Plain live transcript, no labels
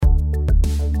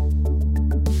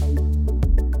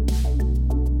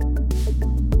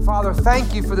Father,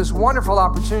 thank you for this wonderful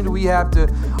opportunity we have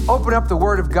to open up the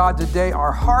Word of God today.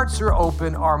 Our hearts are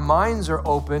open. Our minds are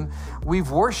open.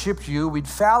 We've worshiped you. We've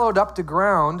fallowed up the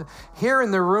ground here in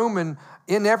the room and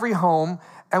in every home.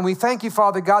 And we thank you,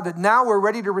 Father God, that now we're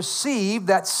ready to receive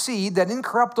that seed, that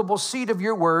incorruptible seed of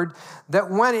your Word, that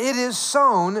when it is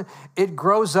sown, it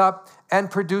grows up and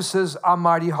produces a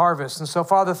mighty harvest. And so,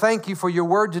 Father, thank you for your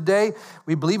word today.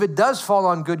 We believe it does fall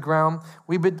on good ground.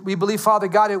 We believe, Father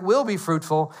God, it will be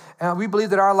fruitful. And we believe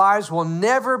that our lives will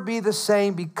never be the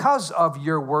same because of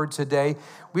your word today.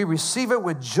 We receive it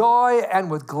with joy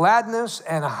and with gladness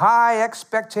and high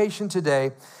expectation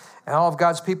today. And all of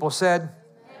God's people said,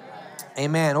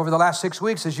 Amen. Over the last 6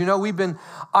 weeks, as you know, we've been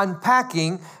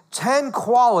unpacking 10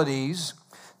 qualities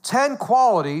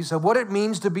of what it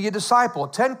means to be a disciple.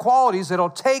 10 qualities that'll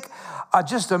take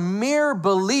just a mere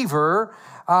believer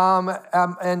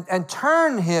and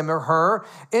turn him or her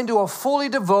into a fully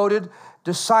devoted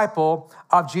disciple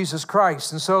of Jesus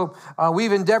Christ. And so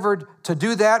we've endeavored to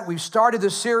do that. We've started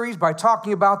this series by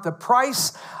talking about the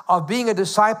price of being a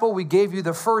disciple. We gave you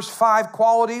the first 5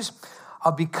 qualities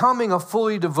of becoming a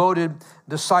fully devoted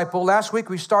disciple. Last week,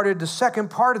 we started the second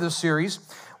part of the series.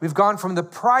 We've gone from the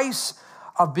price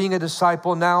of being a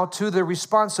disciple now to the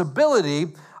responsibility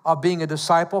of being a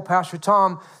disciple. Pastor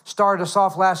Tom started us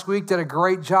off last week, did a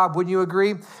great job, wouldn't you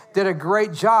agree? Did a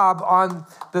great job on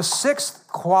the 6th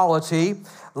quality,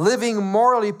 living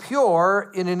morally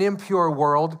pure in an impure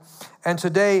world. And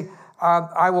today,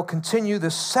 I will continue the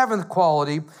 7th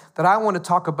quality that I want to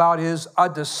talk about is a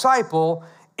disciple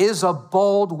is a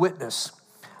bold witness.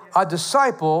 A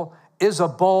disciple is a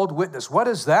bold witness. What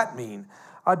does that mean?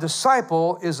 A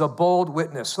disciple is a bold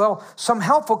witness. So some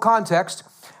helpful context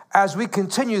as we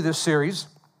continue this series.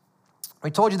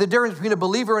 We told you the difference between a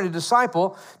believer and a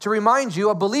disciple. To remind you,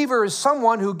 a believer is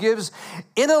someone who gives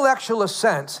intellectual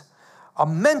assent, a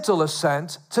mental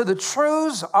assent to the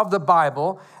truths of the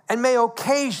Bible and may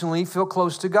occasionally feel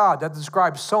close to God. That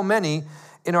describes so many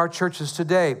in our churches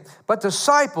today. But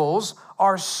disciples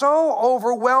are so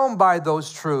overwhelmed by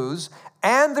those truths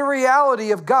and the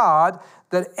reality of God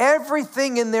that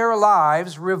everything in their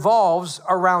lives revolves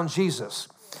around Jesus.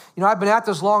 You know, I've been at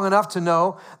this long enough to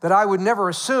know that I would never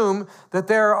assume that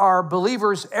there are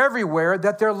believers everywhere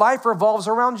that their life revolves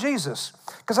around Jesus,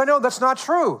 because I know that's not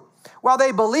true. While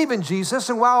they believe in Jesus,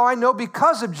 and while I know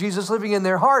because of Jesus living in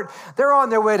their heart, they're on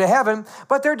their way to heaven,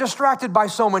 but they're distracted by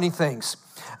so many things.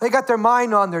 They got their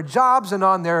mind on their jobs and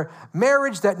on their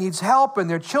marriage that needs help, and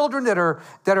their children that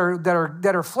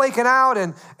are flaking out,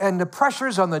 and the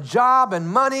pressures on the job and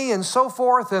money and so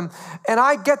forth. And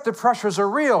I get the pressures are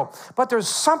real, but there's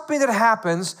something that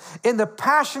happens in the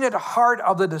passionate heart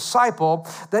of the disciple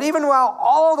that even while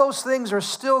all those things are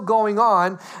still going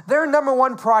on, their number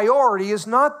one priority is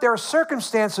not their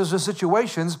circumstances or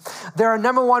situations. Their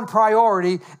number one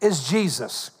priority is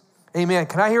Jesus. Amen.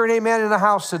 Can I hear an amen in the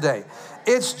house today?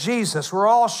 It's Jesus. We're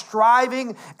all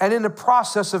striving and in the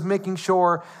process of making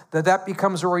sure that that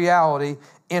becomes a reality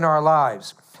in our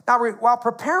lives. Now, while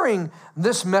preparing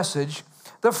this message,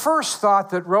 the first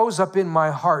thought that rose up in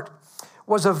my heart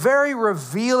was a very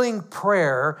revealing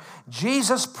prayer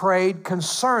Jesus prayed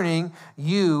concerning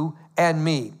you and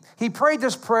me. He prayed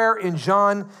this prayer in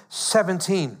John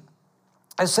 17.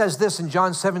 It says this in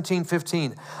John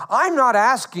 17:15. I'm not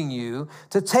asking you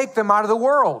to take them out of the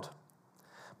world,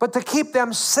 but to keep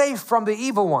them safe from the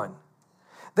evil one.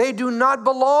 They do not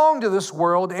belong to this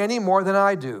world any more than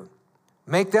I do.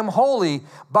 Make them holy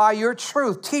by your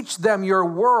truth. Teach them your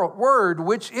word,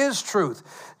 which is truth.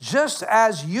 Just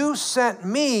as you sent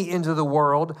me into the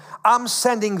world, I'm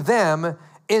sending them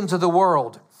into the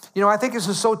world. You know, I think this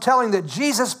is so telling that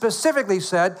Jesus specifically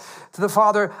said to the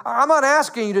Father, I'm not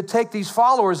asking you to take these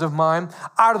followers of mine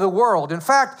out of the world. In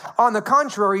fact, on the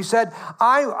contrary, he said,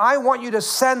 I want you to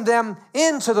send them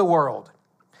into the world.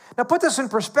 Now, put this in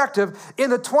perspective. In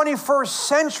the 21st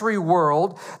century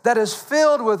world that is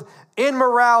filled with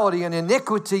immorality and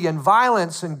iniquity and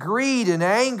violence and greed and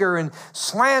anger and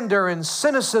slander and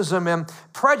cynicism and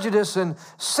prejudice and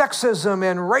sexism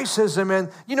and racism, and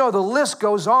you know, the list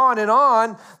goes on,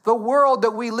 the world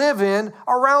that we live in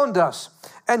around us.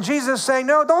 And Jesus is saying,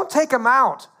 no, don't take them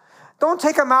out. Don't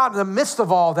take them out in the midst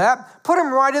of all that. Put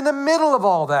them right in the middle of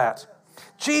all that.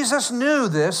 Jesus knew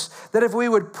this, that if we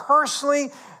would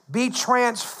personally be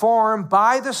transformed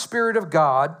by the Spirit of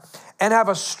God and have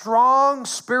a strong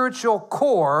spiritual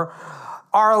core,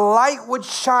 our light would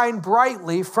shine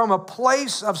brightly from a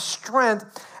place of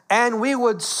strength, and we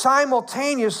would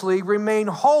simultaneously remain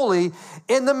holy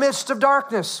in the midst of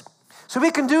darkness. So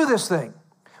we can do this thing.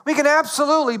 We can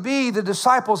absolutely be the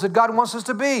disciples that God wants us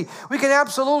to be. We can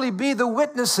absolutely be the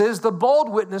witnesses, the bold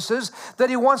witnesses that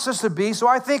he wants us to be. So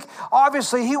I think,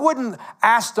 obviously, he wouldn't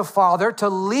ask the Father to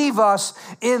leave us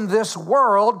in this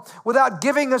world without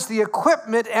giving us the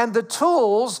equipment and the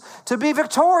tools to be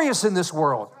victorious in this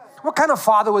world. What kind of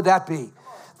father would that be?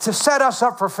 To set us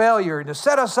up for failure, and to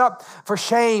set us up for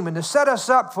shame, and to set us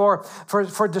up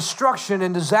for destruction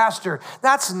and disaster.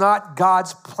 That's not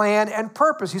God's plan and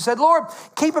purpose. He said, Lord,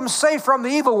 keep him safe from the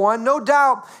evil one, no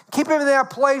doubt. Keep him in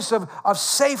that place of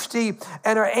safety,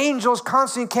 and our angels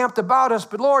constantly encamped about us.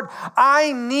 But Lord,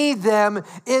 I need them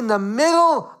in the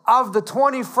middle of the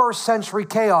 21st century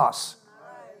chaos.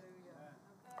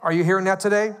 Are you hearing that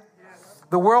today?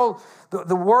 The world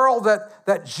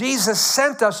that Jesus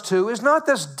sent us to is not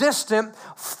this distant,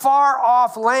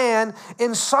 far-off land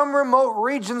in some remote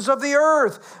regions of the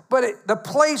earth, but the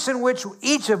place in which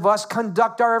each of us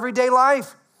conduct our everyday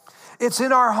life. It's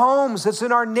in our homes. It's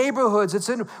in our neighborhoods.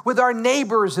 It's with our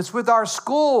neighbors. It's with our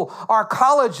school, our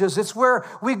colleges. It's where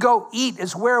we go eat.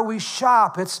 It's where we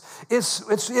shop. It's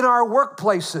in our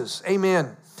workplaces.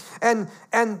 Amen. And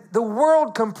the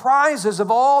world comprises of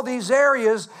all these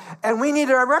areas, and we need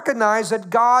to recognize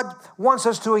that God wants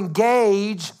us to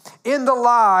engage in the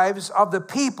lives of the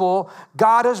people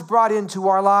God has brought into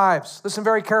our lives. Listen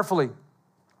very carefully.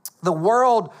 The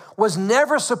world was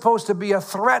never supposed to be a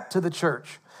threat to the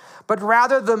church, but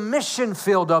rather the mission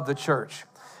field of the church,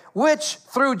 which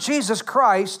through Jesus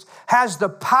Christ has the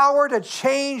power to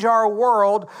change our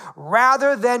world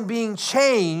rather than being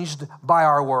changed by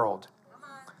our world.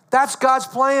 That's God's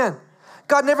plan.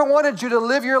 God never wanted you to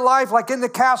live your life like in the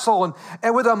castle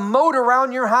and with a moat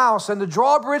around your house, and the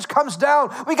drawbridge comes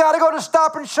down. We got to go to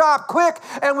Stop and Shop quick,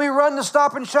 and we run to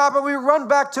Stop and Shop, and we run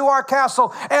back to our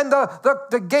castle, and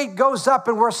the gate goes up,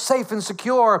 and we're safe and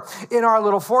secure in our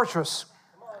little fortress.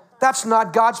 That's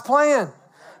not God's plan.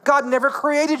 God never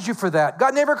created you for that.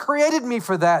 God never created me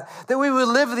for that we would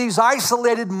live these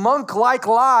isolated monk-like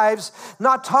lives,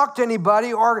 not talk to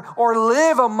anybody or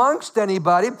live amongst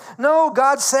anybody. No,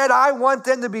 God said, I want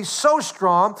them to be so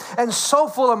strong and so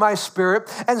full of my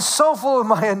spirit and so full of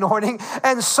my anointing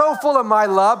and so full of my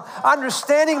love,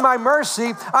 understanding my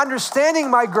mercy,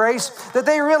 understanding my grace, that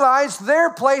they realize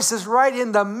their place is right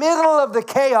in the middle of the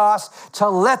chaos to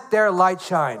let their light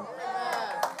shine.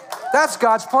 That's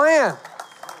God's plan.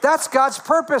 That's God's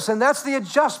purpose, and that's the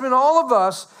adjustment all of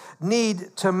us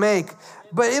need to make.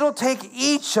 But it'll take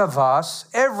each of us,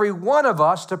 every one of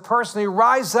us, to personally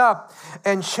rise up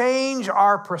and change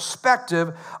our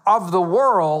perspective of the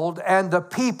world and the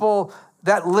people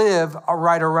that live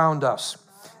right around us.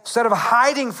 Instead of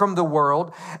hiding from the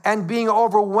world and being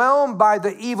overwhelmed by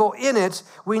the evil in it,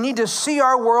 we need to see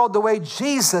our world the way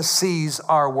Jesus sees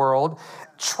our world,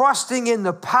 trusting in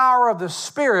the power of the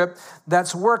Spirit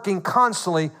that's working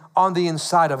constantly on the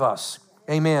inside of us.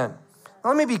 Amen. Now,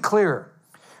 let me be clear.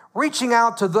 Reaching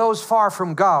out to those far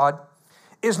from God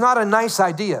is not a nice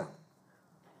idea.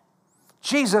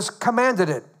 Jesus commanded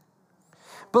it.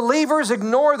 Believers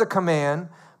ignore the command,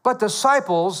 but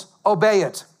disciples obey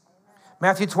it.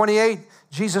 Matthew 28,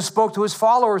 Jesus spoke to his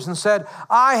followers and said,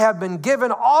 I have been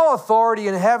given all authority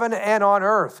in heaven and on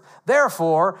earth.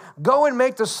 Therefore, go and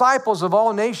make disciples of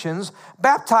all nations,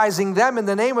 baptizing them in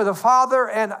the name of the Father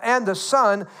and the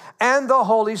Son and the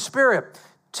Holy Spirit.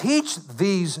 Teach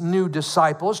these new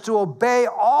disciples to obey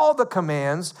all the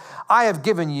commands I have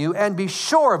given you, and be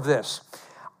sure of this.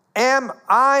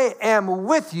 I am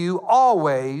with you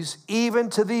always, even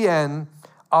to the end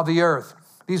of the earth.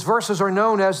 These verses are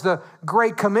known as the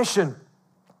Great Commission.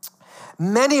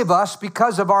 Many of us,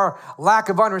 because of our lack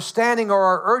of understanding or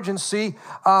our urgency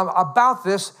about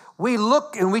this, we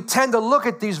tend to look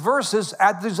at these verses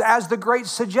as the Great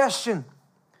Suggestion.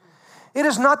 It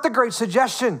is not the Great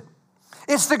Suggestion.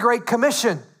 It's the Great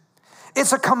Commission.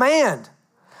 It's a command.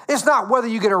 It's not whether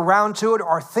you get around to it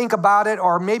or think about it,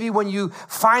 or maybe when you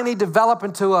finally develop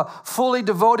into a fully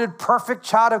devoted, perfect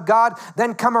child of God,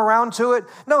 then come around to it.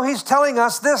 No, he's telling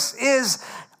us this is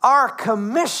our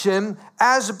commission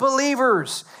as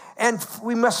believers. And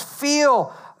we must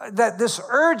feel that this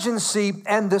urgency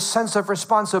and this sense of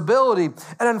responsibility.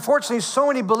 And unfortunately, so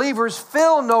many believers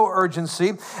feel no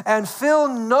urgency and feel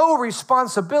no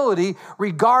responsibility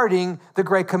regarding the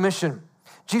Great Commission.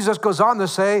 Jesus goes on to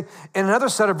say in another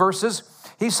set of verses,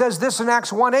 he says this in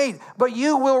Acts 1:8, but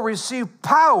you will receive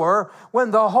power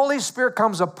when the Holy Spirit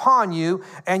comes upon you,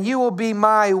 and you will be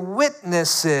my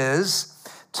witnesses,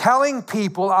 telling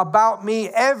people about me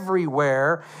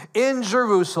everywhere in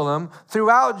Jerusalem,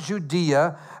 throughout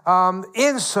Judea,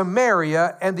 in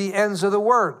Samaria, and the ends of the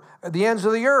at the ends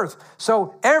of the earth.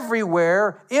 So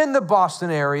everywhere in the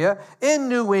Boston area, in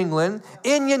New England,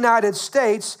 in United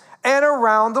States, and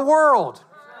around the world.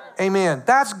 Amen.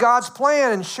 That's God's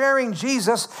plan, and sharing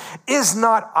Jesus is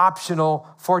not optional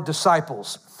for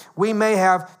disciples. We may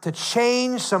have to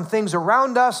change some things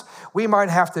around us. We might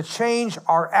have to change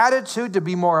our attitude to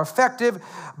be more effective.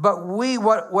 But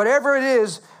whatever it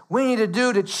is we need to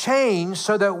do to change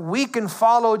so that we can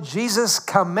follow Jesus'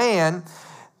 command,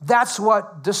 that's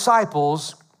what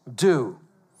disciples do.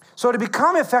 So to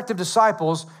become effective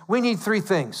disciples, we need three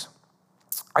things.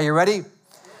 Are you ready?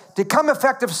 To become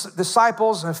effective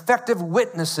disciples and effective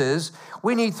witnesses,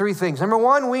 we need three things. Number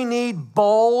one, we need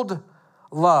bold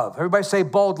love. Everybody say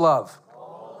bold love.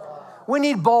 Bold love. We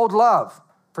need bold love.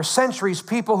 For centuries,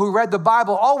 people who read the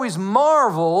Bible always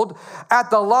marveled at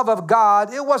the love of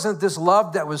God. It wasn't this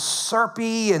love that was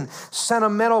syrupy and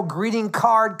sentimental greeting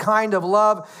card kind of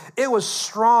love. It was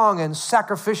strong and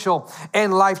sacrificial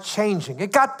and life-changing.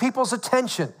 It got people's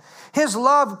attention. His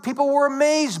love, people were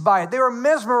amazed by it. They were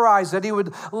mesmerized that he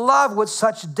would love with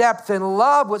such depth and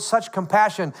love with such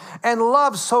compassion and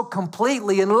love so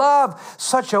completely and love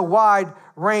such a wide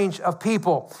range of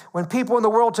people. When people in the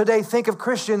world today think of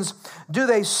Christians, do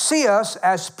they see us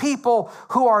as people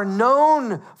who are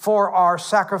known for our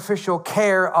sacrificial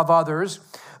care of others?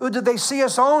 Or do they see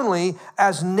us only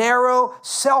as narrow,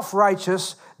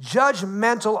 self-righteous,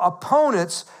 judgmental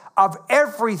opponents of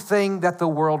everything that the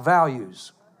world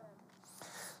values?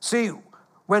 See,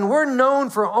 when we're known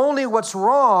for only what's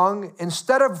wrong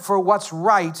instead of for what's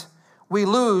right, we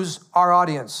lose our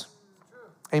audience.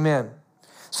 Amen.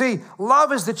 See,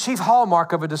 love is the chief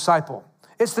hallmark of a disciple.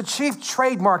 It's the chief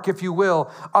trademark, if you will,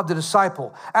 of the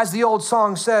disciple. As the old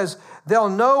song says, they'll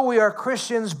know we are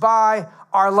Christians by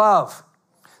our love.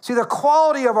 See, the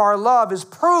quality of our love is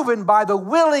proven by the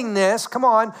willingness,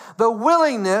 the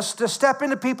willingness to step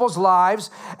into people's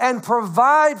lives and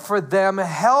provide for them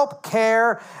help,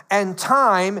 care, and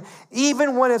time,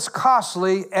 even when it's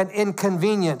costly and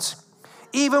inconvenient,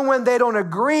 even when they don't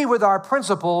agree with our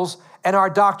principles and our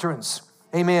doctrines.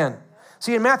 Amen.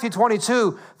 See, in Matthew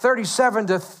 22, 37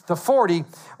 to 40,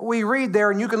 we read there,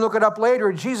 and you can look it up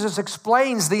later, Jesus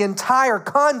explains the entire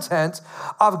content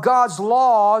of God's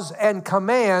laws and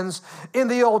commands in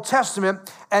the Old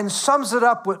Testament and sums it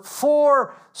up with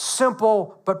four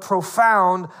simple but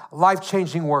profound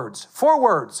life-changing words. 4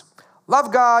 words.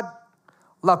 Love God,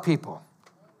 love people.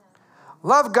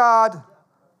 Love God,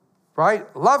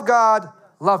 right? Love God,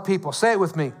 love people. Say it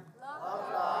with me. Love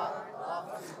God,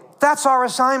 love people. That's our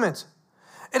assignment.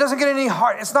 It doesn't get any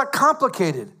hard. It's not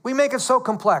complicated. We make it so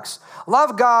complex.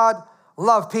 Love God,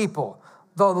 love people.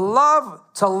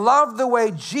 To love the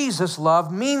way Jesus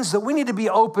loved means that we need to be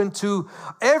open to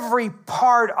every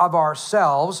part of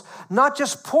ourselves, not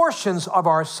just portions of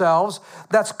ourselves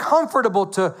that's comfortable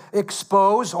to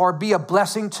expose or be a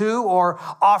blessing to or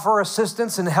offer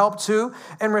assistance and help to,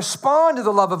 and respond to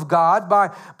the love of God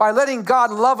by letting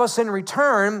God love us in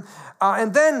return.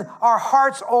 And then our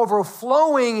hearts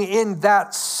overflowing in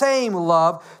that same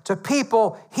love to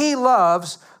people he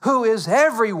loves, who is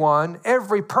everyone,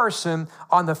 every person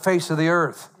on the face of the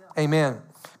earth. Amen.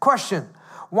 Question: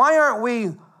 why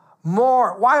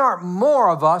aren't more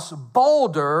of us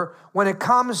bolder when it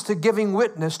comes to giving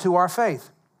witness to our faith?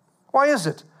 Why is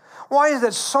it? Why is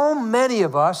it so many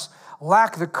of us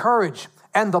lack the courage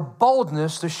and the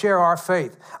boldness to share our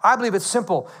faith? I believe it's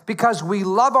simple, because we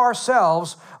love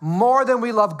ourselves more than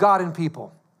we love God and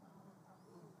people.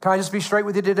 Can I just be straight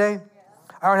with you today?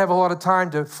 I don't have a lot of time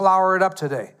to flower it up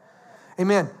today.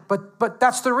 Amen. But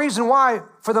that's the reason why,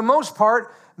 for the most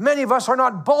part, many of us are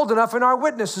not bold enough in our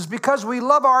witnesses, because we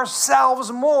love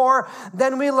ourselves more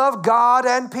than we love God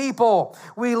and people.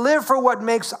 We live for what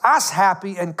makes us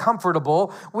happy and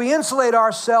comfortable. We insulate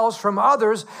ourselves from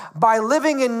others by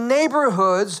living in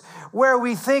neighborhoods where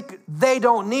we think they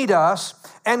don't need us,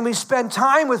 and we spend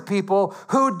time with people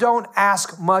who don't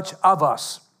ask much of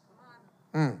us.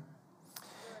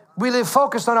 We live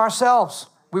focused on ourselves.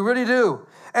 We really do.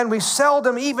 And we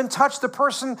seldom even touch the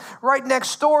person right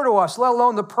next door to us, let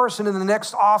alone the person in the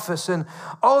next office. And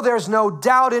there's no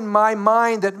doubt in my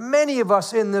mind that many of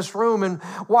us in this room and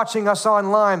watching us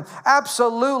online,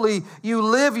 absolutely, you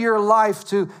live your life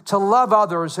to love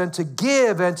others and to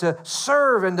give and to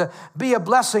serve and to be a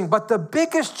blessing. But the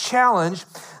biggest challenge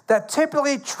that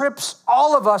typically trips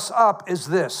all of us up is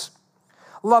this: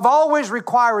 love always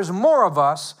requires more of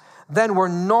us than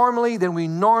we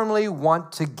normally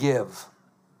want to give.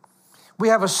 We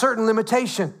have a certain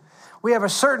limitation. We have a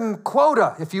certain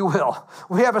quota, if you will.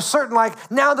 We have a certain,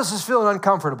 now this is feeling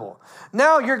uncomfortable.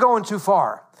 Now you're going too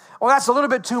far. Well, that's a little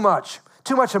bit too much.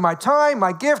 Too much of my time,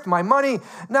 my gift, my money.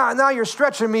 Now you're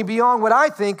stretching me beyond what I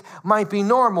think might be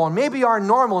normal. And maybe our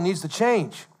normal needs to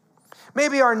change.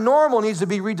 Maybe our normal needs to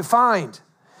be redefined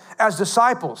as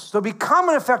disciples. So become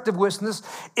an effective witness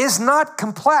is not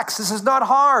complex. This is not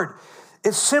hard.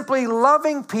 It's simply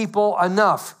loving people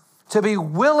enough to be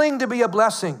willing to be a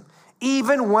blessing,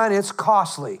 even when it's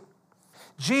costly.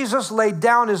 Jesus laid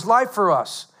down his life for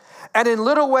us. And in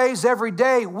little ways every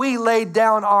day, we lay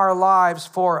down our lives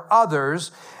for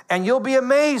others. And you'll be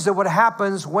amazed at what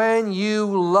happens when you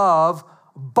love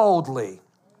boldly.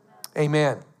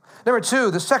 Amen. Number two,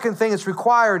 the second thing that's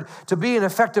required to be an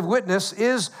effective witness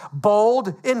is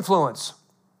bold influence.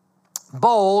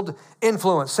 Bold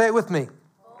influence. Say it with me.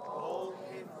 Bold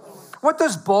influence. What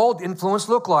does bold influence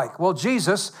look like? Well,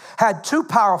 Jesus had two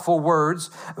powerful words,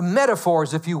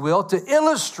 metaphors, if you will, to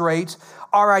illustrate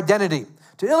our identity,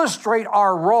 to illustrate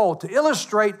our role, to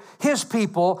illustrate his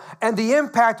people and the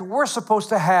impact we're supposed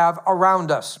to have around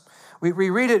us.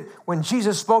 We read it when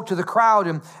Jesus spoke to the crowd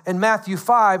in Matthew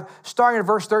 5, starting at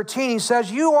verse 13. He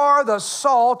says, "You are the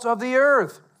salt of the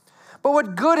earth. But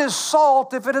what good is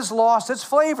salt if it has lost its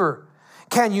flavor?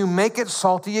 Can you make it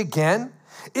salty again?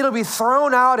 It'll be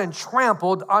thrown out and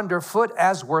trampled underfoot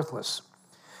as worthless.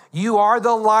 You are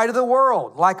the light of the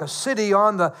world, like a city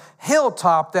on the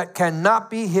hilltop that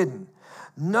cannot be hidden.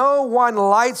 No one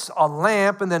lights a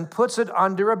lamp and then puts it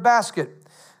under a basket."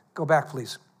 Go back,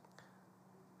 please.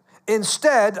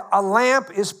 "Instead, a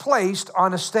lamp is placed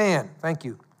on a stand," thank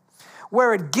you,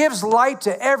 "where it gives light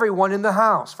to everyone in the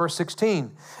house." Verse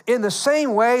 16, "In the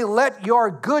same way, let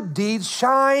your good deeds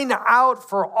shine out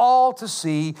for all to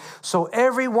see, so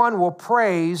everyone will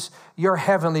praise your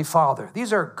heavenly Father."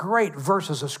 These are great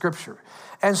verses of Scripture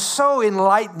and so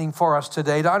enlightening for us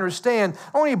today to understand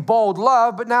not only bold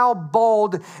love, but now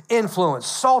bold influence.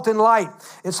 Salt and light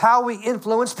is how we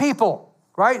influence people,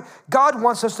 right? God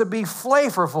wants us to be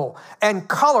flavorful and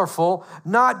colorful,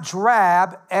 not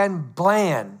drab and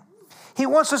bland. He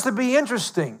wants us to be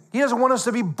interesting. He doesn't want us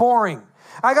to be boring.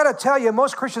 I got to tell you,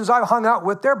 most Christians I've hung out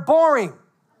with, they're boring.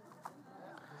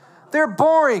 They're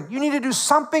boring. You need to do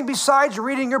something besides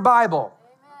reading your Bible.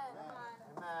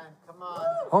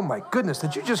 Oh my goodness,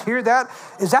 did you just hear that?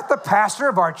 Is that the pastor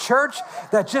of our church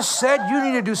that just said you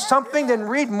need to do something than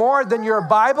read more than your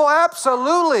Bible?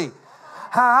 Absolutely.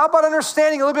 How about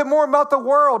understanding a little bit more about the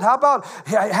world? How about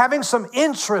having some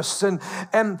interests and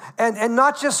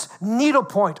not just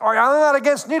needlepoint? Or I'm not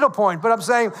against needlepoint, but I'm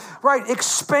saying, right,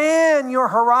 expand your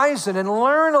horizon and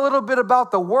learn a little bit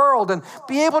about the world and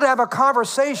be able to have a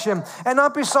conversation and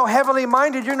not be so heavenly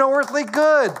minded you're no earthly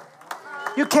good.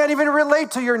 You can't even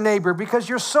relate to your neighbor because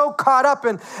you're so caught up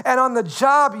and on the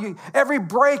job, every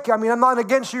break, I mean, I'm not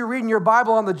against you reading your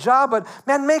Bible on the job, but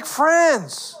man, make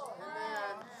friends.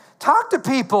 Talk to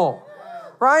people,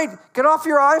 right? Get off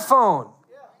your iPhone.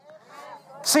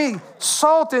 See,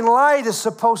 salt and light is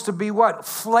supposed to be what?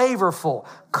 Flavorful,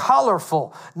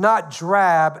 colorful, not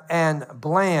drab and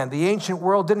bland. The ancient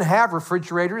world didn't have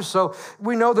refrigerators, so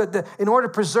we know that in order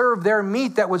to preserve their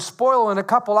meat that would spoil in a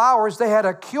couple hours, they had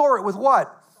to cure it with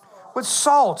what? With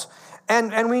salt.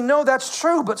 And we know that's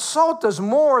true, but salt does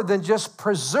more than just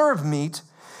preserve meat.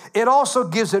 It also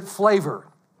gives it flavor.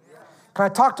 Can I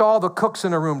talk to all the cooks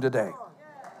in the room today?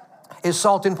 Is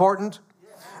salt important?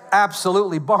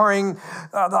 Absolutely. Barring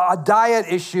a diet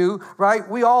issue, right?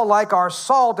 We all like our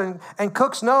salt, and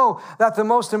cooks know that the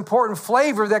most important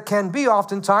flavor that can be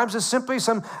oftentimes is simply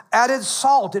some added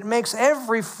salt. It makes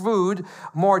every food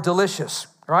more delicious,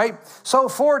 right? So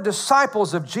for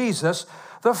disciples of Jesus,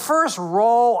 the first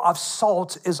role of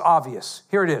salt is obvious.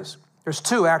 Here it is. There's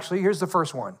two, actually. Here's the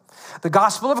first one. The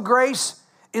gospel of grace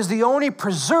is the only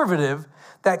preservative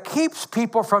that keeps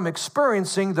people from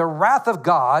experiencing the wrath of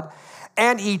God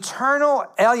and eternal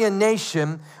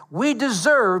alienation we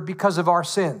deserve because of our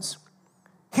sins.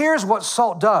 Here's what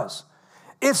salt does.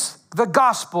 It's the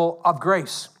gospel of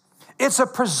grace. It's a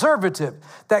preservative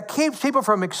that keeps people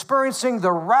from experiencing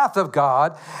the wrath of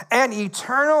God and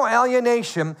eternal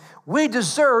alienation we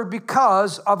deserve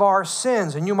because of our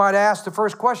sins. And you might ask the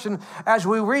first question as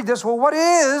we read this, well, what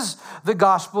is the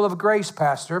gospel of grace,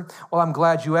 Pastor? Well, I'm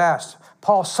glad you asked.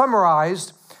 Paul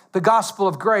summarized the gospel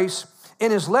of grace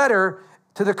in his letter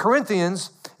to the Corinthians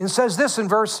and says this in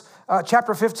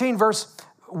chapter 15, verse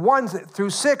 1 through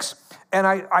 6. And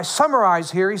I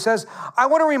summarize here. He says, I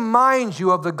want to remind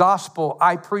you of the gospel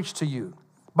I preached to you.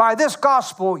 By this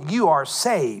gospel, you are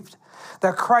saved.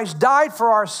 that Christ died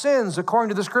for our sins according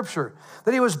to the Scripture,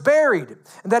 that he was buried,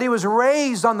 and that he was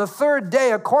raised on the third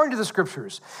day according to the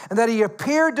Scriptures, and that he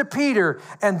appeared to Peter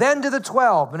and then to the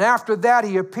 12. And after that,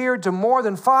 he appeared to more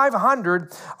than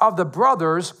 500 of the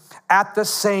brothers at the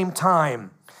same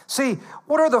time. See,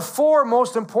 what are the four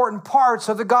most important parts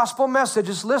of the gospel message?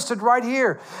 It's listed right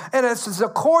here. And it's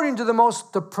according to the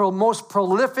most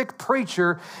prolific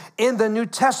preacher in the New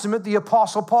Testament, the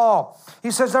Apostle Paul.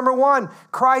 He says, number one,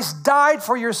 Christ died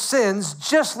for your sins,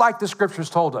 just like the Scriptures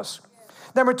told us.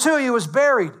 Number two, he was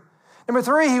buried. Number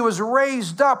three, he was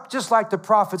raised up, just like the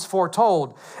prophets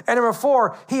foretold. And number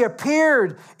four, he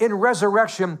appeared in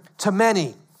resurrection to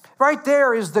many. Right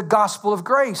there is the gospel of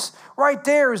grace. Right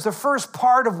there is the first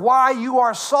part of why you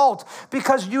are salt,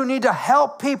 because you need to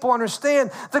help people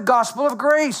understand the gospel of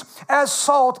grace. As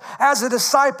salt, as a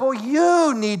disciple,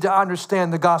 you need to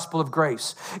understand the gospel of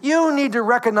grace. You need to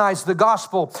recognize the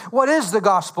gospel. What is the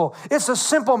gospel? It's a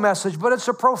simple message, but it's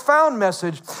a profound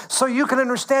message, so you can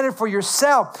understand it for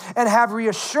yourself and have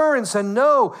reassurance and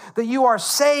know that you are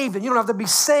saved, and you don't have to be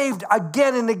saved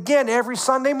again and again every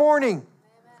Sunday morning.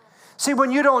 See,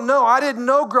 when you don't know, I didn't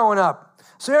know growing up.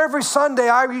 So every Sunday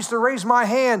I used to raise my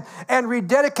hand and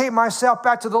rededicate myself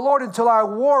back to the Lord until I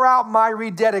wore out my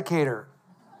rededicator.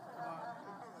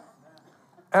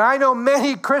 And I know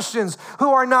many Christians who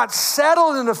are not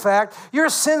settled in the fact your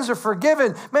sins are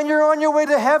forgiven. Man, you're on your way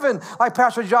to heaven. Like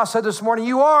Pastor Josh said this morning,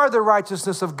 you are the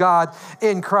righteousness of God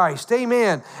in Christ.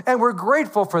 Amen. And we're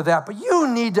grateful for that. But you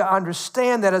need to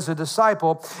understand that as a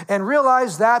disciple and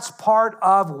realize that's part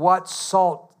of what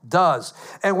salt does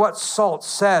and what salt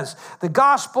says. The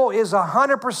gospel is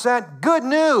 100% good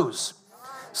news.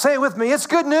 Say it with me. It's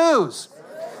good news.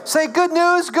 Say good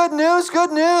news, good news,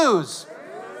 good news.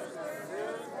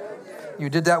 You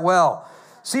did that well.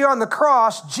 See, on the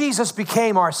cross, Jesus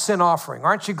became our sin offering.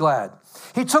 Aren't you glad?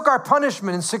 He took our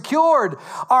punishment and secured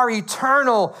our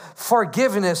eternal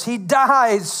forgiveness. He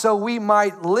died so we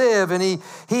might live, and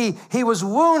he was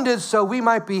wounded so we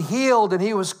might be healed, and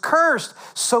he was cursed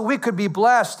so we could be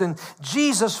blessed. And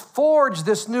Jesus forged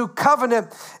this new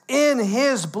covenant in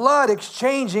his blood,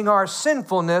 exchanging our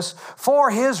sinfulness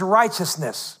for his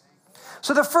righteousness.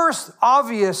 So the first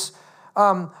obvious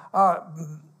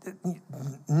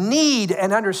need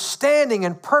and understanding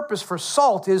and purpose for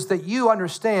salt is that you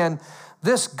understand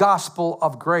this gospel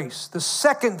of grace. The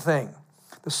second thing.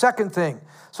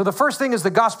 So the first thing is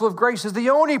the gospel of grace is the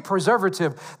only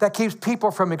preservative that keeps people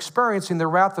from experiencing the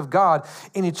wrath of God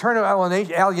in eternal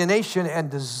alienation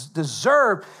and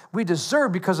we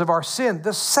deserve because of our sin.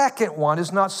 The second one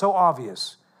is not so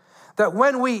obvious. That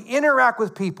when we interact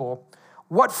with people,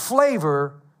 what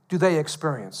flavor do they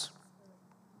experience?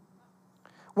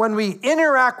 When we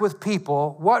interact with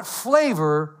people, what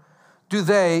flavor do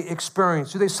they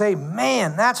experience? Do they say,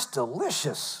 man, that's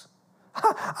delicious?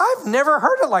 I've never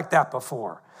heard it like that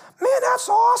before. Man, that's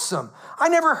awesome. I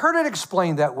never heard it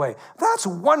explained that way. That's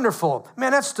wonderful.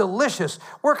 Man, that's delicious.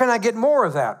 Where can I get more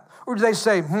of that? Or do they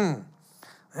say,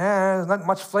 there's not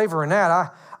much flavor in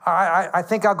that. I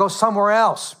think I'll go somewhere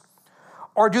else.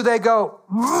 Or do they go,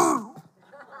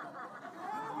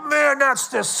 man, that's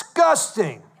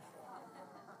disgusting.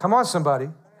 Come on, somebody.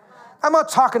 I'm not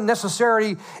talking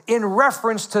necessarily in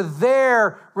reference to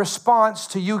their response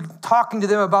to you talking to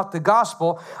them about the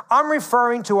gospel. I'm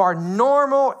referring to our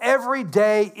normal,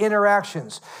 everyday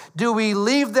interactions. Do we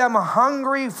leave them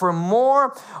hungry for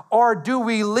more, or do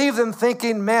we leave them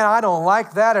thinking, man, I don't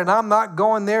like that, and I'm not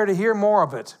going there to hear more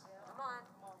of it?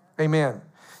 Amen.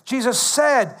 Jesus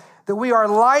said that we are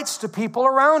lights to people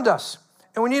around us,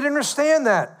 and we need to understand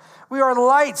that. We are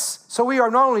lights, so we are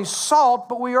not only salt,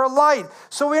 but we are light.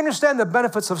 So we understand the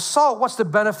benefits of salt. What's the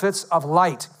benefits of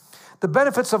light? The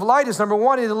benefits of light is, number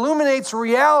one, it illuminates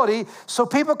reality so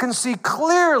people can see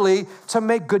clearly to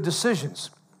make good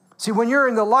decisions. See, when you're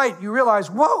in the light, you realize,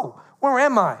 whoa, where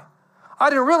am I? I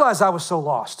didn't realize I was so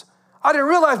lost. I didn't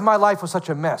realize my life was such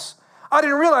a mess. I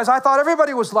didn't realize, I thought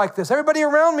everybody was like this. Everybody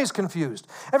around me is confused.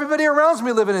 Everybody around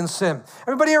me living in sin.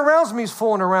 Everybody around me is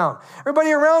fooling around.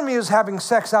 Everybody around me is having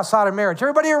sex outside of marriage.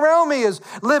 Everybody around me is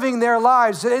living their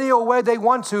lives any old way they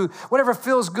want to. Whatever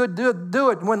feels good, do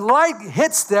it. When light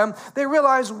hits them, they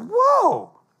realize,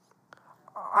 whoa,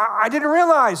 I didn't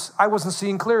realize I wasn't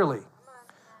seeing clearly.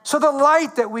 So the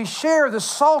light that we share, the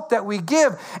salt that we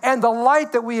give, and the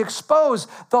light that we expose,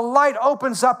 the light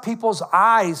opens up people's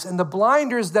eyes, and the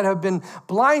blinders that have been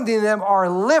blinding them are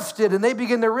lifted, and they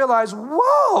begin to realize,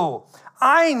 whoa,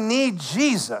 I need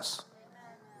Jesus.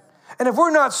 And if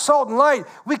we're not salt and light,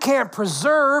 we can't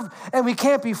preserve and we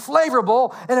can't be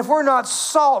flavorful. And if we're not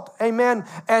salt, amen,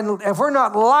 and if we're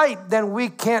not light, then we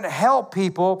can't help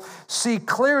people see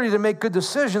clearly to make good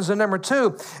decisions. And number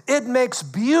two, it makes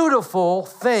beautiful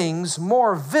things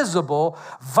more visible,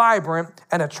 vibrant,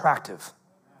 and attractive.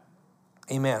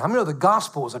 Amen. How many know the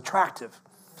gospel is attractive?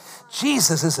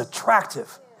 Jesus is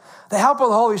attractive. The help of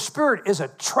the Holy Spirit is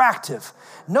attractive.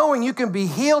 Knowing you can be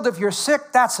healed if you're sick,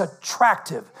 that's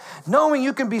attractive. Knowing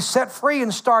you can be set free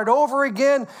and start over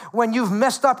again when you've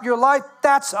messed up your life,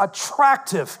 that's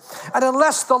attractive. And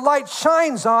unless the light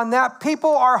shines on that,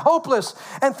 people are hopeless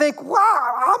and think,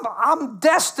 wow, I'm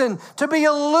destined to be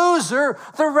a loser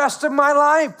the rest of my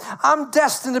life. I'm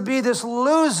destined to be this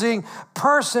losing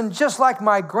person just like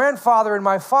my grandfather and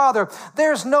my father.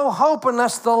 There's no hope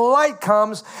unless the light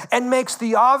comes and makes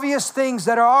the obvious things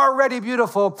that are already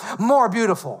beautiful more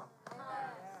beautiful.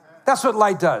 That's what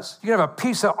light does. You can have a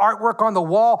piece of artwork on the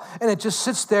wall and it just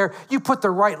sits there. You put the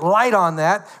right light on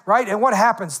that, right? And what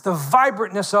happens? The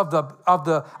vibrantness of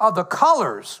the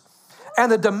colors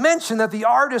and the dimension that the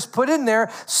artist put in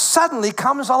there suddenly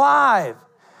comes alive.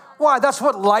 Why? That's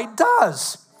what light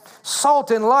does.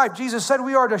 Salt and light. Jesus said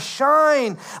we are to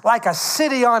shine like a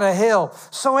city on a hill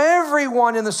so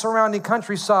everyone in the surrounding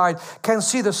countryside can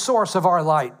see the source of our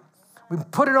light. We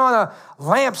put it on a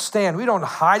lampstand. We don't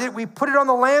hide it. We put it on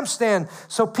the lampstand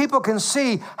so people can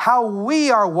see how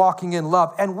we are walking in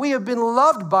love. And we have been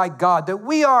loved by God, that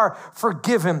we are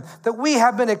forgiven, that we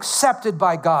have been accepted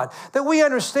by God, that we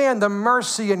understand the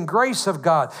mercy and grace of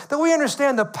God, that we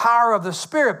understand the power of the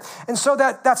Spirit. And so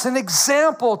that's an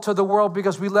example to the world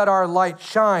because we let our light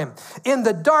shine. In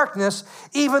the darkness,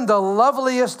 even the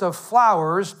loveliest of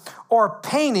flowers or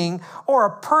painting or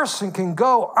a person can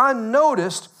go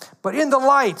unnoticed, but in the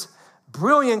light,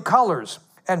 brilliant colors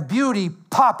and beauty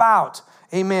pop out,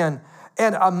 amen,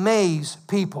 and amaze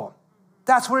people.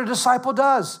 That's what a disciple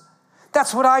does.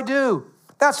 That's what I do.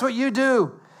 That's what you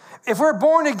do. If we're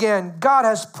born again, God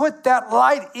has put that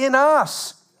light in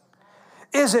us.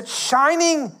 Is it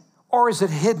shining or is it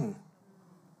hidden?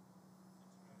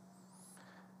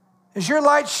 Is your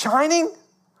light shining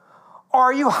or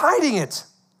are you hiding it?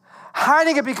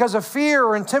 Hiding it because of fear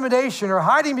or intimidation, or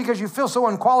hiding because you feel so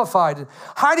unqualified,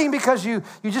 hiding because you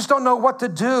just don't know what to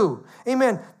do.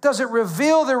 Amen. Does it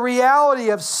reveal the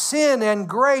reality of sin and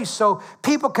grace so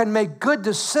people can make good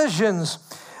decisions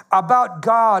about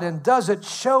God? And does it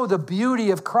show the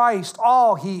beauty of Christ,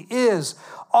 all he is,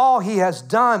 all he has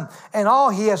done, and all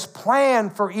he has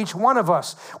planned for each one of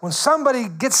us? When somebody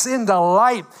gets into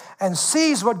light and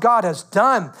sees what God has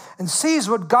done and sees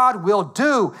what God will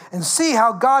do and see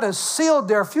how God has sealed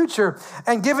their future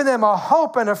and given them a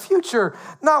hope and a future,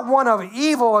 not one of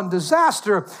evil and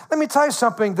disaster, let me tell you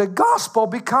something, the gospel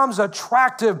becomes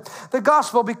attractive. The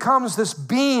gospel becomes this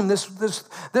beam, this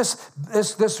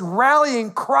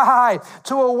rallying cry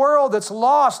to a world that's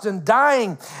lost and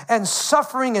dying and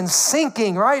suffering and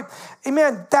sinking, right?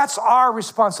 Amen. That's our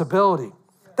responsibility.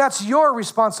 That's your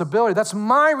responsibility. That's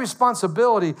my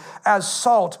responsibility as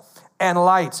salt and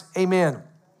light. Amen.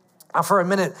 Now, for a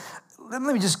minute, let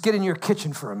me just get in your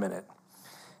kitchen for a minute.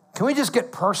 Can we just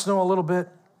get personal a little bit?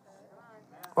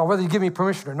 Well, whether you give me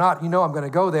permission or not, you know I'm going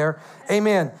to go there.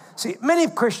 Amen. See, many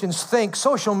Christians think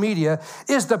social media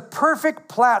is the perfect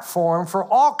platform for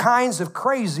all kinds of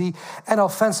crazy and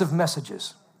offensive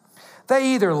messages.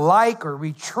 They either like or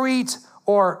retweet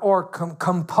or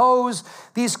compose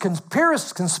these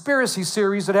conspiracy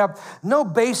theories that have no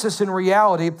basis in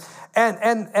reality,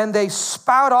 and they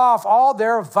spout off all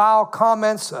their vile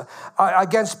comments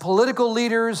against political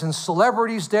leaders and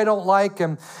celebrities they don't like,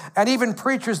 and even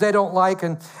preachers they don't like,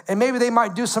 and maybe they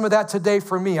might do some of that today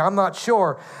for me, I'm not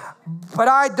sure. But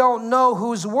I don't know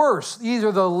who's worse,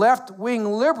 either the left-wing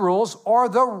liberals or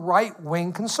the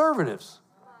right-wing conservatives.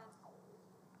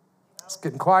 It's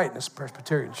getting quiet in this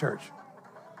Presbyterian church.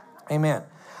 Amen.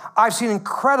 I've seen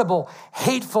incredible,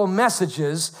 hateful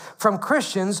messages from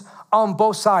Christians on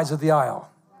both sides of the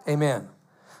aisle. Amen.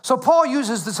 So Paul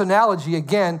uses this analogy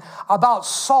again about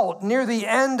salt near the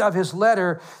end of his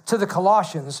letter to the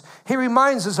Colossians. He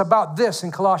reminds us about this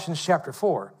in Colossians chapter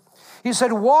 4. He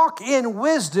said, walk in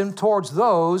wisdom towards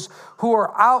those who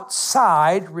are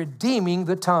outside, redeeming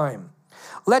the time.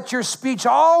 Let your speech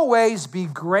always be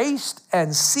graced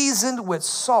and seasoned with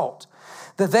salt,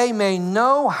 that they may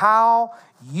know how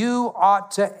you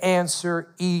ought to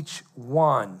answer each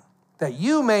one. That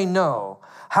you may know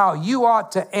how you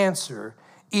ought to answer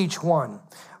each one.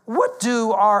 What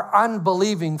do our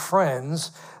unbelieving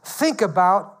friends think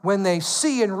about when they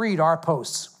see and read our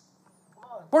posts?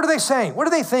 What are they saying? What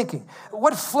are they thinking?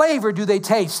 What flavor do they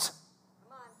taste?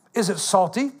 Is it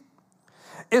salty?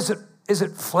 Is it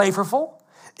flavorful?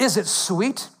 Is it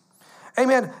sweet?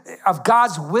 Amen. Of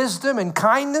God's wisdom and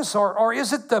kindness? Or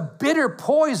is it the bitter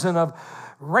poison of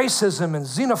racism and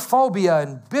xenophobia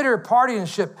and bitter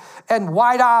partisanship and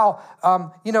white aisle,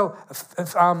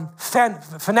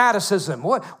 fanaticism?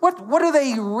 What do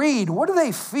they read? What do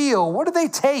they feel? What do they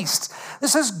taste?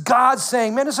 This is God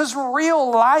saying, man, this is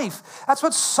real life. That's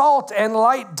what salt and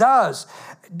light does.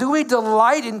 Do we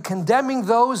delight in condemning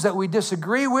those that we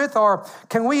disagree with, or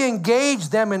can we engage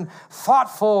them in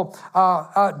thoughtful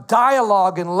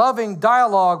dialogue and loving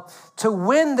dialogue to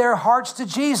win their hearts to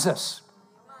Jesus?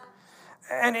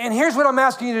 And here's what I'm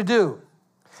asking you to do.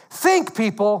 Think,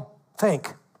 people,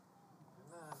 think.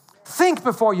 Think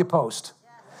before you post.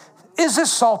 Is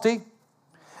this salty?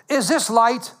 Is this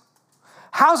light?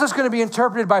 How's this going to be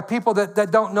interpreted by people that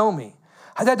don't know me,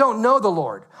 that don't know the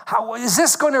Lord? How is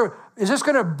this going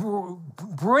to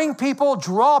bring people,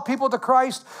 draw people to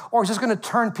Christ, or is this going to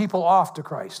turn people off to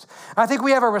Christ? I think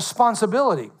we have a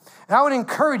responsibility. And I would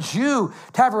encourage you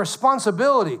to have a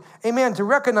responsibility, amen, to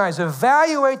recognize,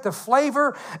 evaluate the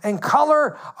flavor and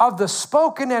color of the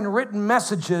spoken and written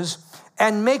messages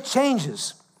and make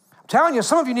changes. I'm telling you,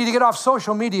 some of you need to get off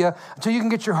social media until you can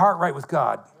get your heart right with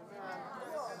God.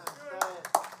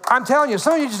 I'm telling you,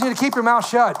 some of you just need to keep your mouth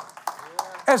shut.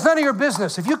 It's none of your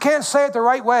business. If you can't say it the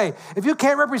right way, if you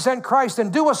can't represent Christ,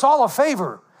 then do us all a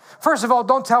favor. First of all,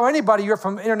 don't tell anybody you're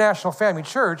from International Family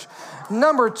Church.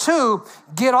 Number two,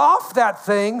 get off that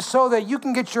thing so that you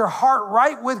can get your heart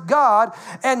right with God.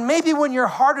 And maybe when your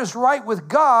heart is right with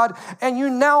God and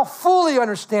you now fully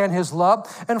understand His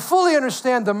love and fully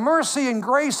understand the mercy and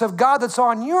grace of God that's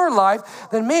on your life,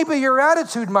 then maybe your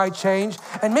attitude might change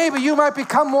and maybe you might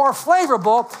become more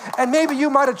flavorful and maybe you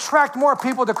might attract more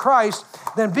people to Christ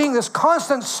than being this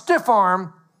constant stiff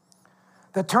arm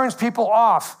that turns people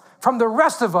off from the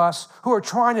rest of us who are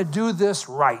trying to do this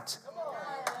right.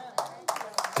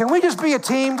 Can we just be a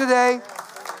team today?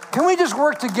 Can we just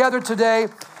work together today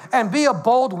and be a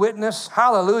bold witness?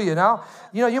 Hallelujah. Now,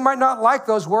 you might not like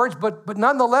those words, but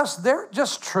nonetheless, they're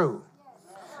just true.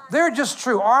 They're just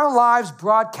true. Our lives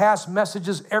broadcast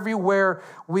messages everywhere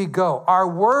we go. Our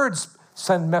words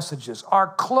send messages. Our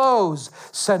clothes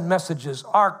send messages.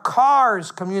 Our cars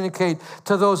communicate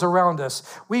to those around us.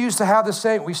 We used to have this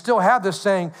saying, we still have this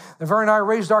saying that Vern and I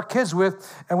raised our kids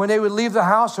with, and when they would leave the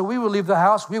house or we would leave the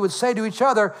house, we would say to each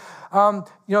other,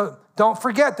 don't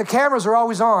forget, the cameras are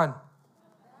always on.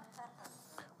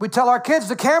 We tell our kids,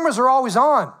 the cameras are always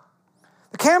on.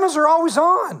 The cameras are always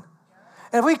on.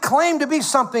 And if we claim to be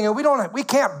something and we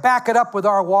can't back it up with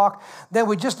our walk, then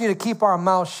we just need to keep our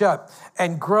mouths shut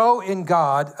and grow in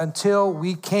God until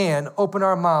we can open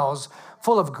our mouths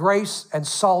full of grace and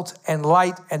salt and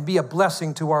light and be a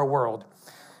blessing to our world.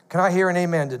 Can I hear an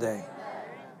amen today?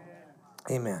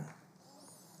 Amen.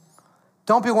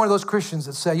 Don't be one of those Christians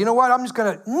that say, you know what,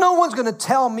 no one's going to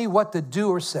tell me what to do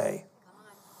or say.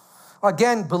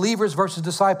 Again, believers versus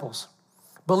disciples.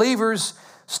 Believers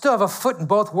still have a foot in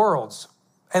both worlds.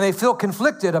 And they feel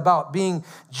conflicted about being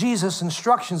Jesus'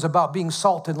 instructions about being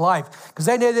salt in life because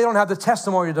they don't have the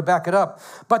testimony to back it up.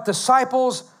 But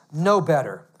disciples know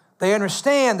better. They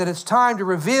understand that it's time to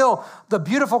reveal the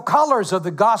beautiful colors of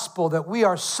the gospel that we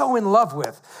are so in love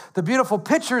with, the beautiful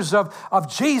pictures of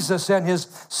Jesus and His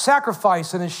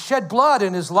sacrifice and His shed blood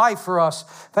and His life for us.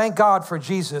 Thank God for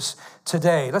Jesus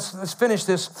today. Let's finish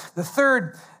this. The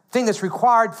third thing that's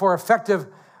required for effective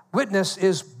witness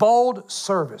is bold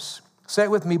service. Say it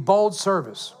with me, bold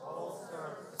service.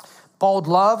 Bold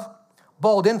love,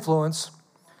 bold influence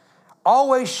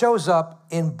always shows up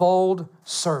in bold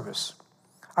service.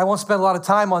 I won't spend a lot of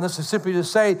time on this, it's simply to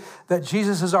say that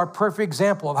Jesus is our perfect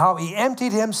example of how He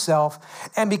emptied Himself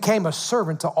and became a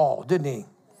servant to all, didn't He?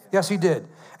 Yes, He did.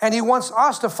 And He wants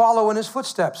us to follow in His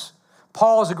footsteps.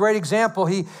 Paul is a great example.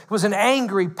 He was an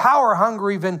angry,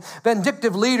 power-hungry,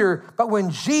 vindictive leader. But when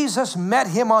Jesus met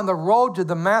him on the road to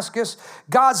Damascus,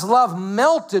 God's love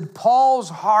melted Paul's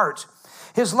heart.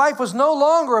 His life was no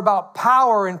longer about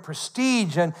power and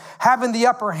prestige and having the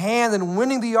upper hand and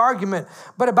winning the argument,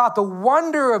 but about the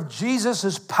wonder of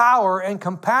Jesus' power and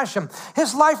compassion.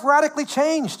 His life radically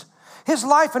changed. His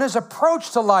life and his approach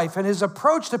to life and his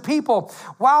approach to people,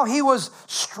 while he was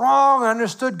strong and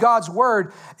understood God's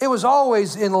word, it was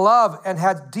always in love and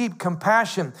had deep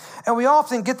compassion. And we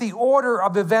often get the order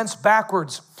of events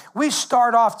backwards. We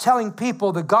start off telling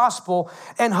people the gospel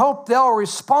and hope they'll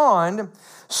respond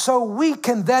so we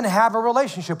can then have a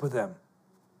relationship with them.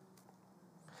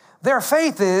 Their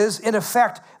faith is, in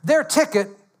effect, their ticket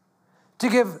to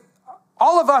give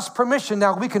all of us permission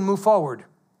now we can move forward.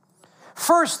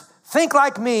 First, think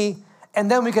like me, and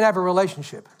then we can have a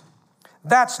relationship.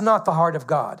 That's not the heart of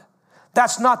God.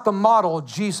 That's not the model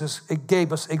Jesus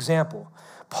gave us example.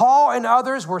 Paul and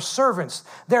others were servants.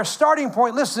 Their starting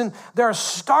point, listen, their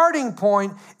starting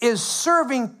point is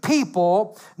serving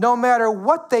people no matter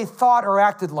what they thought or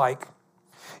acted like.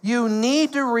 You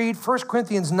need to read 1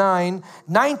 Corinthians 9,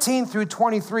 19 through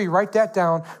 23. Write that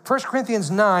down. 1 Corinthians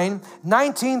 9,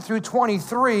 19 through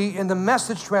 23 in the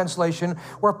Message translation,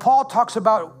 where Paul talks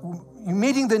about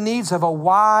meeting the needs of a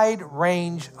wide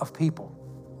range of people.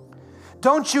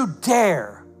 Don't you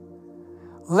dare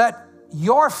let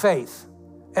your faith,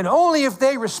 and only if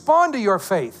they respond to your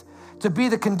faith, to be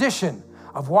the condition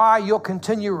of why you'll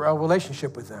continue a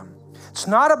relationship with them. It's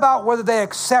not about whether they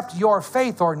accept your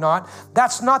faith or not.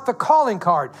 That's not the calling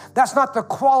card. That's not the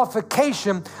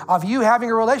qualification of you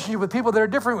having a relationship with people that are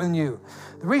different than you.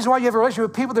 The reason why you have a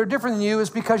relationship with people that are different than you is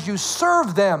because you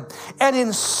serve them. And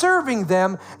in serving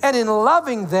them and in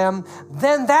loving them,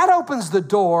 then that opens the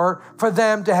door for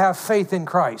them to have faith in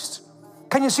Christ.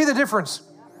 Can you see the difference?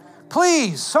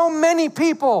 Please, so many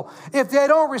people, if they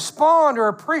don't respond or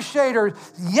appreciate or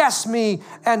yes me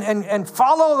and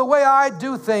follow the way I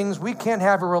do things, we can't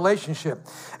have a relationship.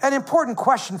 An important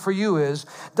question for you is,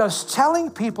 does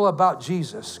telling people about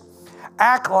Jesus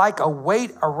act like a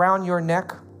weight around your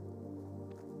neck?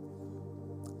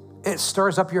 It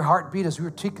stirs up your heartbeat as we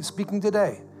were speaking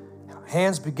today.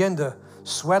 Hands begin to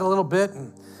sweat a little bit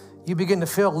and you begin to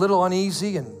feel a little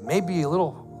uneasy and maybe a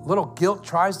little guilt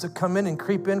tries to come in and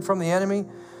creep in from the enemy?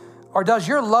 Or does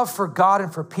your love for God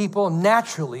and for people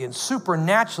naturally and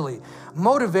supernaturally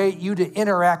motivate you to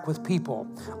interact with people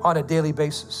on a daily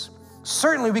basis?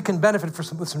 Certainly we can benefit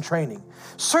with some training.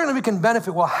 Certainly we can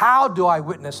benefit, well, how do I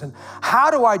witness and how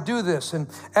do I do this and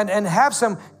have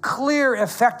some clear,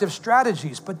 effective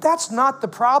strategies. But that's not the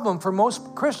problem for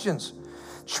most Christians.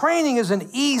 Training is an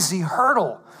easy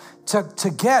hurdle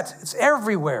to get. It's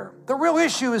everywhere. The real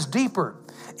issue is deeper.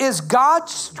 Is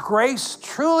God's grace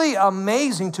truly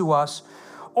amazing to us,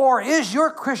 or is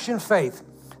your Christian faith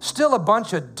still a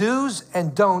bunch of do's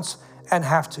and don'ts and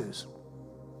have-tos?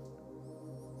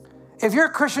 If your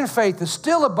Christian faith is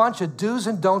still a bunch of do's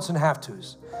and don'ts and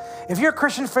have-tos, if your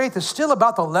Christian faith is still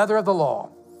about the letter of the law,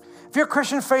 if your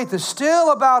Christian faith is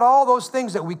still about all those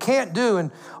things that we can't do and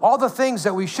all the things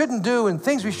that we shouldn't do and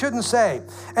things we shouldn't say,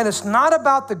 and it's not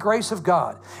about the grace of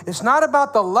God, it's not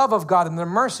about the love of God and the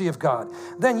mercy of God,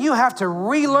 then you have to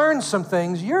relearn some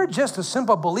things. You're just a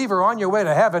simple believer on your way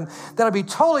to heaven that'll be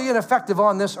totally ineffective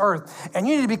on this earth. And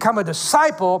you need to become a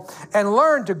disciple and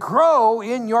learn to grow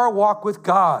in your walk with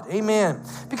God. Amen.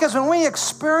 Because when we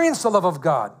experience the love of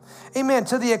God, amen,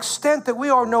 to the extent that we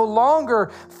are no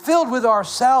longer filled with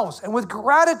ourselves. And with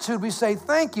gratitude, we say,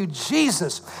 thank you,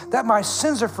 Jesus, that my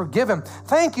sins are forgiven.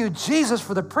 Thank you, Jesus,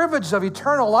 for the privilege of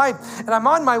eternal life. And I'm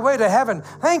on my way to heaven.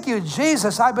 Thank you,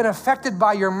 Jesus, I've been affected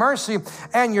by your mercy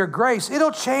and your grace.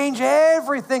 It'll change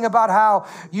everything about how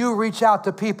you reach out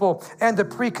to people and the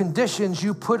preconditions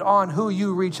you put on who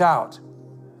you reach out.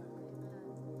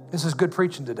 This is good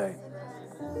preaching today.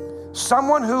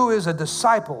 Someone who is a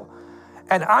disciple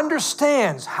and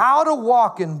understands how to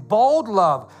walk in bold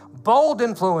love, bold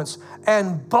influence,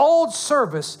 and bold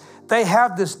service, they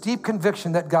have this deep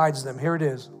conviction that guides them. Here it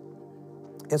is.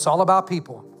 It's all about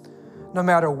people, no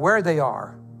matter where they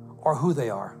are or who they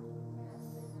are.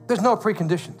 There's no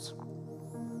preconditions.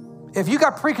 If you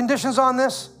got preconditions on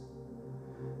this,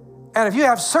 and if you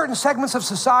have certain segments of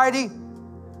society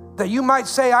that you might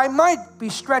say, I might be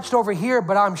stretched over here,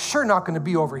 but I'm sure not going to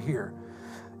be over here.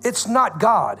 It's not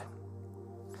God.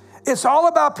 It's all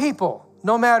about people,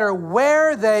 no matter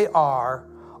where they are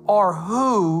or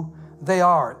who they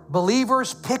are.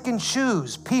 Believers pick and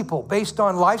choose people based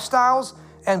on lifestyles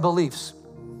and beliefs.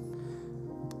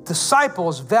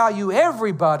 Disciples value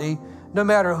everybody, no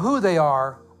matter who they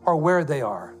are or where they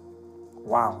are.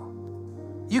 Wow.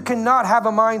 You cannot have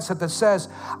a mindset that says,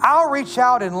 I'll reach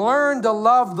out and learn to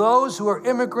love those who are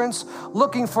immigrants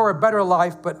looking for a better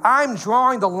life, but I'm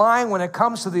drawing the line when it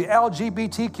comes to the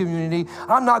LGBT community.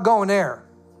 I'm not going there.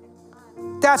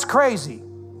 That's crazy.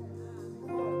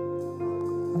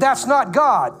 That's not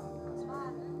God.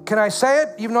 Can I say it?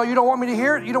 Even though you don't want me to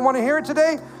hear it, you don't want to hear it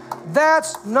today?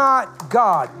 That's not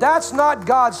God. That's not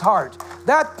God's heart.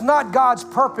 That's not God's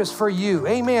purpose for you.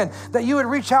 Amen. That you would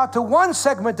reach out to one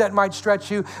segment that might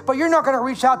stretch you, but you're not going to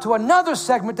reach out to another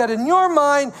segment that in your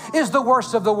mind is the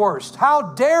worst of the worst. How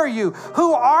dare you?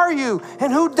 Who are you?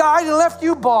 And who died and left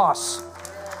you, boss?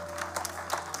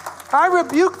 I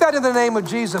rebuke that in the name of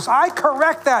Jesus. I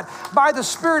correct that by the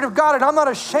Spirit of God, and I'm not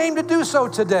ashamed to do so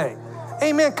today.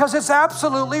 Amen. Because it's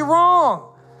absolutely wrong.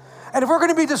 And if we're going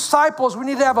to be disciples, we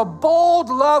need to have a bold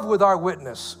love with our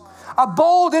witness, a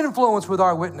bold influence with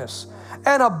our witness,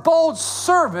 and a bold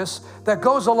service that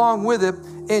goes along with it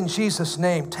in Jesus'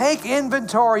 name. Take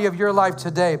inventory of your life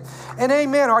today. And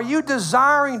amen, are you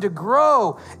desiring to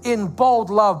grow in bold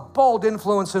love, bold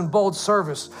influence, and bold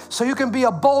service so you can be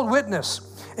a bold witness?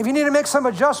 If you need to make some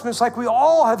adjustments like we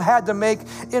all have had to make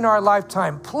in our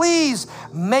lifetime, please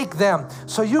make them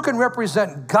so you can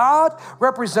represent God,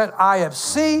 represent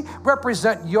IFC,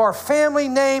 represent your family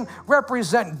name,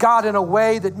 represent God in a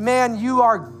way that, man, you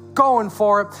are going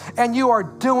for it and you are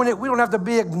doing it. We don't have to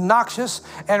be obnoxious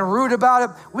and rude about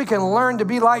it. We can learn to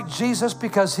be like Jesus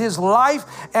because his life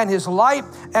and his light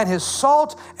and his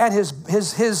salt and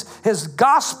his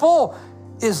gospel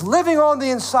is living on the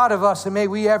inside of us, and may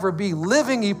we ever be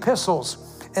living epistles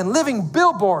and living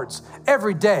billboards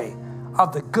every day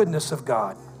of the goodness of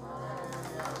God.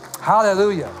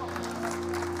 Hallelujah.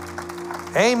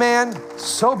 Amen.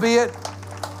 So be it.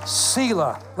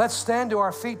 Selah. Let's stand to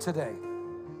our feet today.